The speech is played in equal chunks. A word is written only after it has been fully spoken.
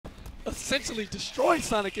essentially destroyed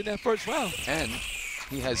Sonic in that first round. And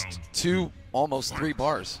he has almost 3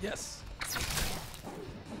 bars. Yes.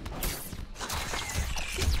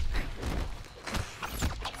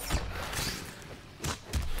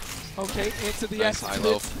 Okay, into the Nice acid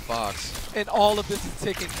high-low blitz. Fox. And all of this is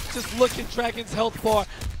ticking. Just look at Dragon's health bar,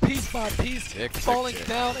 piece by piece, falling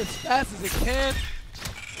down as fast as it can.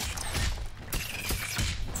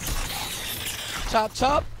 Chop,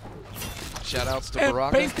 chop. Shout-outs to And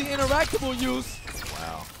Baraka. base the interactable use.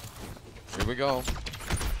 Wow. Here we go.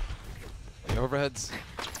 The overheads.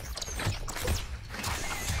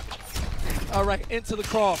 All right, into the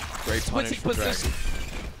crawl. Great punish Switching for position. Dragon.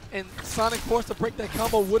 And Sonic forced to break that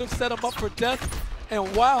combo would have set him up for death.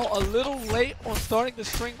 And wow, a little late on starting the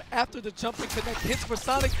stream after the jumping connect hits for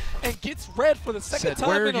Sonic and gets red for the second time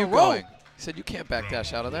Where in are a you row. going? He said you can't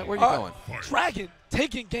backdash out of that. Where are you going? Dragon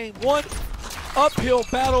taking game 1. Uphill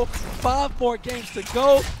battle. 5 more games to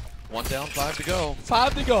go. 1 down, 5 to go.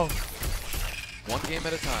 5 to go. 1 game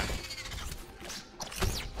at a time.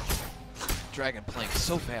 Dragon playing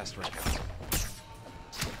so fast right now.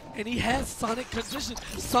 And he has Sonic condition.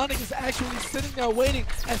 Sonic is actually sitting there waiting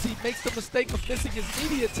as he makes the mistake of missing his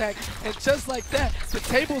media attack. And just like that, the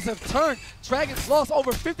tables have turned. Dragon's lost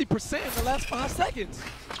over 50% in the last 5 seconds.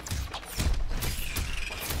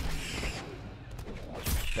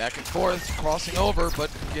 Back and forth, crossing over,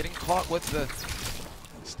 but getting caught with the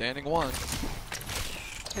standing 1.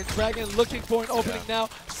 And Dragon looking for an opening now.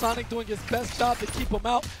 Sonic doing his best job to keep him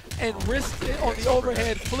out and risks it on the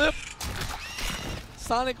overhead flip.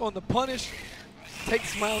 Sonic on the punish,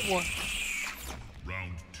 takes round 1.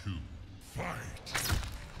 Round 2, fight.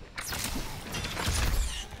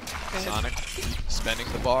 And Sonic spending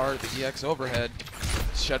the bar, the EX overhead.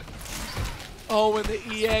 Shut. oh, and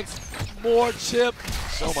the EX, more chip.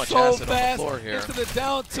 So much so acid fast on the floor here. into the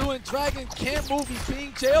down 2, and Dragon can't move. He's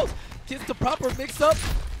being jailed. Gets the proper mix-up.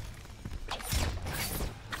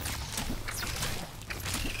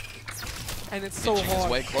 And it's so Inching his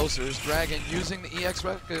hard. way closer is Dragon using the EX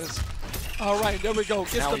replicas. All right, there we go.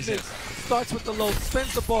 Gets Now the he's mix. Starts with the low,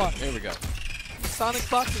 spins the bar. Here we go. Sonic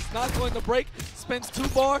Fox is not going to break. Spins 2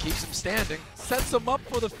 bar. Keeps him standing. Sets him up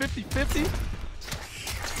for the 50-50.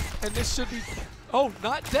 And this should be, oh,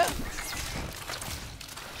 not death.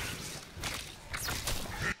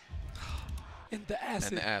 And the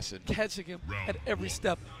acid, catching him at every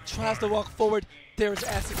step. Tries to walk forward, there's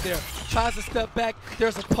acid there. Tries to step back,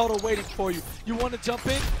 there's a puddle waiting for you. You want to jump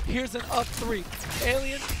in? Here's an up 3.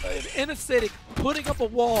 Alien, inacidic, putting up a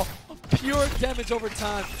wall of pure damage over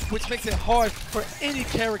time, which makes it hard for any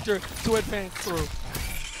character to advance through.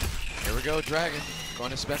 Here we go, Dragon.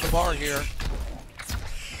 Going to spend the bar here.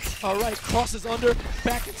 All right, crosses under,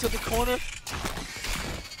 back into the corner.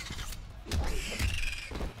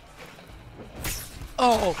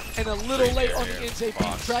 Oh, and a little late on the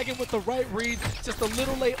NJP. Dragon with the right read, just a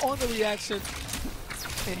little late on the reaction.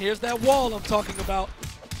 And here's that wall I'm talking about.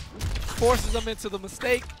 Forces him into the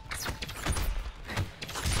mistake.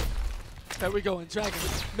 There we go, and Dragon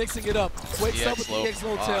mixing it up. Wakes up with the EX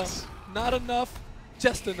low tail. Not enough,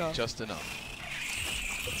 just enough. Just enough.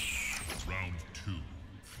 Round 2,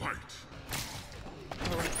 fight.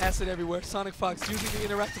 All right, acid everywhere. Sonic Fox using the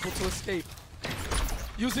interactable to escape.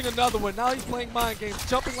 Using another one. Now he's playing mind games,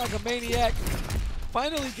 jumping like a maniac.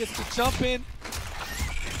 Finally gets to jump in.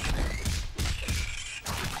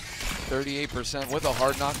 38% with a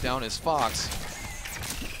hard knockdown is Fox.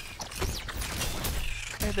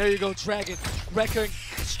 And there you go, Dragon. Wrecking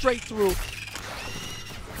straight through.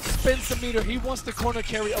 Spins the meter. He wants the corner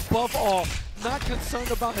carry above all. Not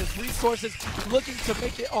concerned about his resources. Looking to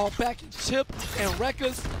make it all back in chip and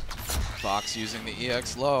wreckers. Fox using the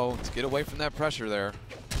EX low to get away from that pressure there.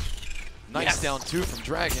 Nice down 2 from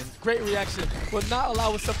Dragon. Great reaction. Will not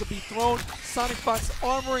allow himself to be thrown. Sonic Fox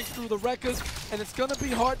armoring through the wreckers, and it's going to be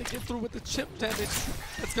hard to get through with the chip damage.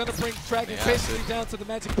 It's going to bring Dragon basically down to the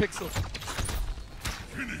magic pixel.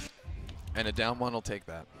 And a down 1 will take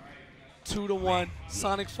that. 2-1.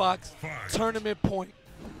 Sonic Fox, tournament point.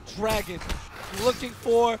 Dragon looking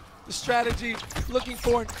for the strategy, looking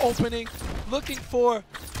for an opening, looking for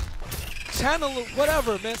channel,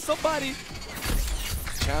 whatever, man. Somebody.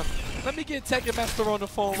 Let me get Tekken Master on the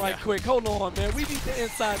phone right quick. Hold on, man. We need the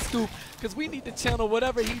inside scoop because we need to channel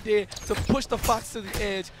whatever he did to push the Fox to the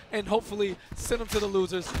edge and hopefully send him to the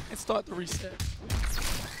losers and start the reset.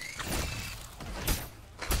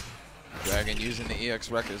 Dragon using the EX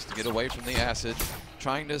Wreckers to get away from the acid,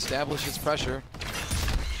 trying to establish his pressure.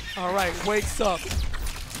 All right, wakes up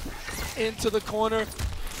into the corner.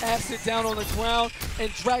 Acid down on the ground,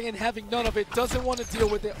 and Dragon having none of it, doesn't want to deal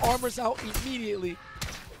with it, armors out immediately.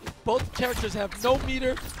 Both characters have no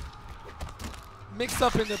meter, mix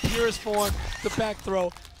up in the purest form the back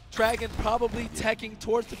throw. Dragon probably teching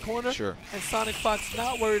towards the corner. Sure. And Sonic Fox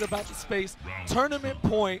not worried about the space. Tournament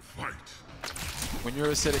point. When you're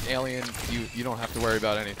acidic alien, you don't have to worry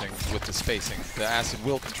about anything with the spacing. The acid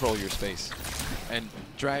will control your space. And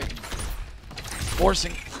Dragon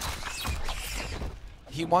forcing.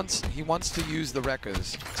 He wants to use the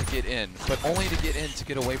Rekkas to get in, but only to get in to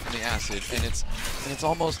get away from the acid. And it's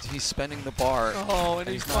almost he's spending the bar. Oh, and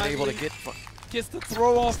he's not able to get. Gets the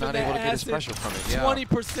throw off. He's not able to get his pressure from it. Yeah.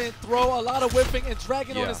 20% throw, a lot of whipping, and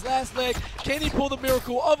Dragon on his last leg. Can he pull the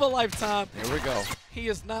miracle of a lifetime? Here we go. He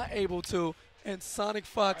is not able to, and Sonic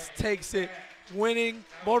Fox takes it, winning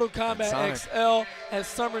Mortal Kombat XL at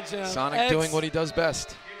Summer Jam. Sonic doing what he does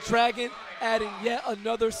best. Dragon adding yet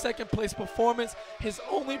another second-place performance. His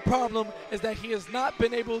only problem is that he has not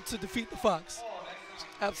been able to defeat the Fox.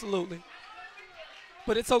 Absolutely.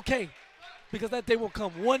 But it's okay, because that day will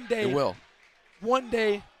come one day. It will. One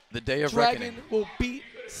day, the day of Dragon reckoning will beat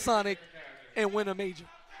Sonic and win a major.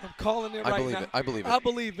 I'm calling it right now. I believe it. I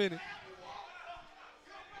believe in it.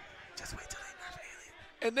 Just wait till they nerf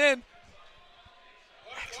Alien. And then,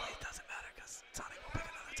 Actually, it doesn't matter because Sonic will pick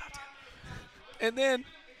another top tier. and then,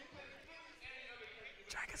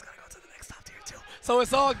 Dragon's gonna go to the next top tier too. so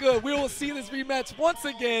it's all good. We will see this rematch once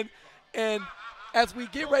again. And as we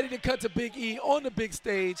get ready to cut to Big E on the big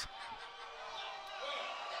stage.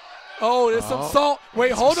 Oh, there's some salt.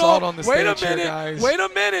 Wait, hold on. Wait a minute. Wait a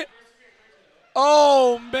minute.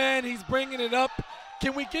 Oh, man, he's bringing it up.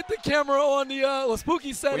 Can we get the camera on the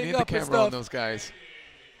Spooky setting up? We need the camera on those guys.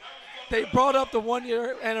 They brought up the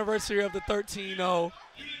 1-year anniversary of the 13-0.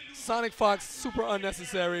 Sonic Fox, super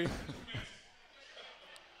unnecessary.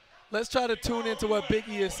 Let's try to tune into what Big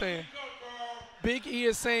E is saying. Big E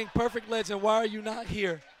is saying, Perfect Legend, why are you not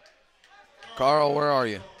here? Carl, where are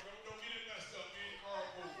you?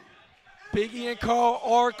 Big E and Carl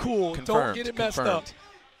are cool. Confirmed. Don't get it messed up.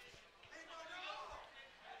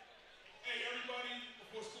 Hey, everybody,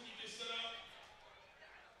 before Spooky gets set up,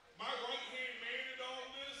 my right-hand man in all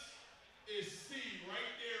this is C, right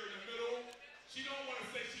there in the middle. She don't want to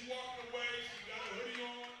say she's walking away. She got a hoodie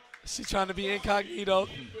on. She's trying to be incognito.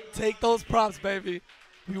 Take those props, baby.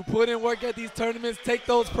 You put in work at these tournaments, take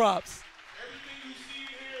those props. Everything you see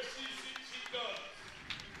here, she does.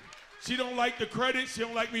 She don't like the credit. She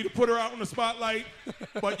don't like me to put her out in the spotlight.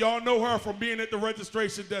 But y'all know her from being at the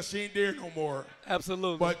registration desk. She ain't there no more.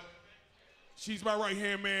 Absolutely. But she's my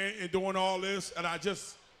right-hand man in doing all this, and I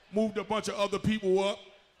just moved a bunch of other people up.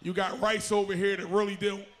 You got Rice over here that really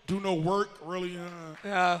don't do no work, really.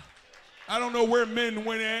 Yeah. I don't know where men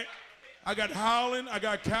went at. I got Howland, I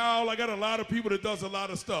got Cal, I got a lot of people that does a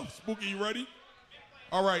lot of stuff. Spooky, you ready?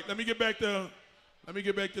 All right, let me get back to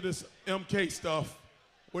this MK stuff.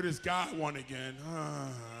 Where this guy won again?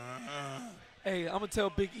 Hey, I'm going to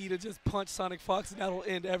tell Big E to just punch Sonic Fox, and that'll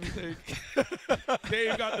end everything.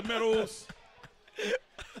 Dave got the medals.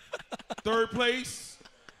 Third place.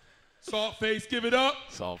 Salt Face, give it up.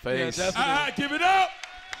 Salt Face. Yeah, Give it up.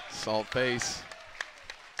 Salt Face.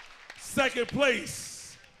 Second place.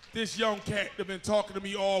 This young cat that been talking to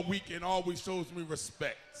me all week and always shows me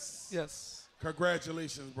respect. Yes.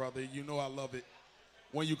 Congratulations, brother. You know I love it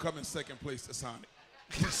when you come in second place to Sonic.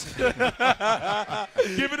 Give it up,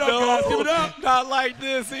 guys. Give it up. Not like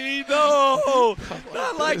this, E. No.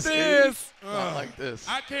 Not like this. Not like this.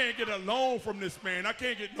 I can't get a loan from this man. I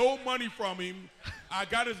can't get no money from him. I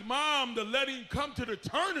got his mom to let him come to the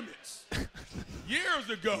tournaments years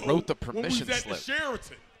ago. Wrote the when we permission was at slip. the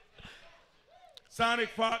Sheraton. Sonic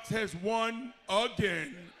Fox has won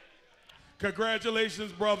again.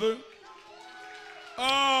 Congratulations, brother.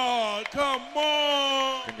 Oh, come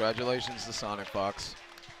on. Congratulations to Sonic Fox.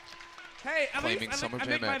 Hey, at least Claiming I Summer make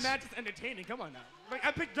Jam my X. matches entertaining. Come on now. Like,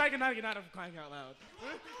 I picked Dragon Knight out of crying out loud.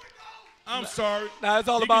 I'm sorry. Nah, it's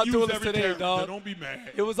all He about can use duelists every today, character. dog. Don't be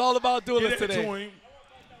mad. It was all about duelists Get that today. to him.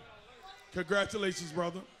 Congratulations,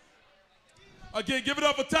 brother. Again, give it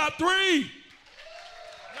up for top three.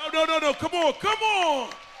 No. Come on.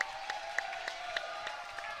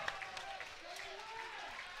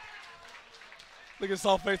 Look at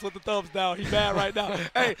Saltface with the thumbs down. He mad right now.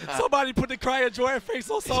 Hey, somebody put the cry of joy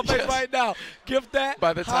face on Saltface Yes. right now. Gift that.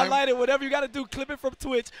 By the time- highlight it. Whatever you got to do. Clip it from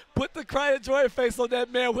Twitch. Put the cry of joy face on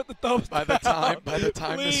that man with the thumbs By down. the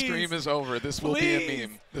time the Please. stream is over, this will be a Please.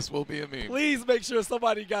 meme. This will be a meme. Please make sure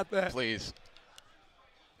somebody got that. Please.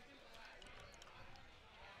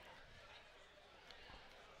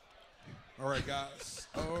 All right, guys.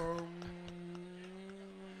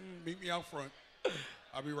 Meet me out front.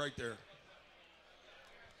 I'll be right there.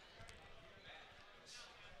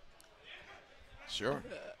 Sure.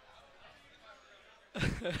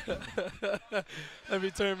 Let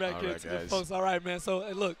me turn back All here right, to the guys. folks. All right, man. So,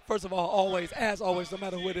 and look, first of all, as always, no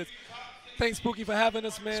matter who it is, thanks, Spooky, for having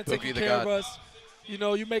us, man, Spooky taking the care of God. us. You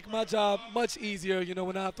know, you make my job much easier, you know,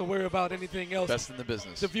 when I have to worry about anything else. Best in the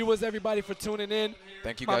business. The viewers, everybody, for tuning in.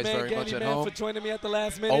 Thank you My guys man, very Ganny much at man, home. for joining me at the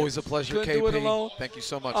last minute. Always a pleasure, Couldn't do it alone. KP. Thank you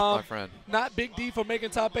so much, my friend. Not Big D for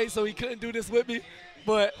making top 8, so he couldn't do this with me.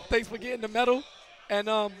 But thanks for getting the medal. And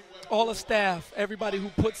all the staff, everybody who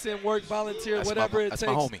puts in work, volunteer, That's whatever my- it that's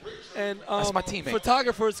takes. my homie. And That's my teammate.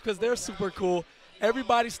 photographers, because they're super cool.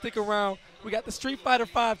 Everybody stick around. We got the Street Fighter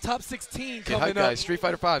V top 16 Get coming hype, up. guys. Street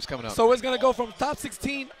Fighter 5's coming up. So it's going to go from top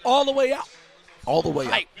 16 all the way out. All the way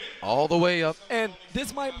up. Hype. All the way up. And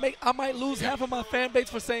this I might lose half of my fan base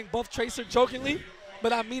for saying Buff Tracer jokingly,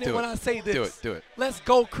 but I mean it Do when it. I say this. Do it. Do it. Let's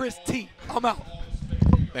go, Chris T. I'm out.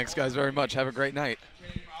 Thanks, guys, very much. Have a great night.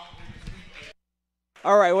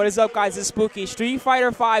 All right, what is up, guys? It's Spooky. Street Fighter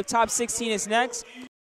V Top 16 is next.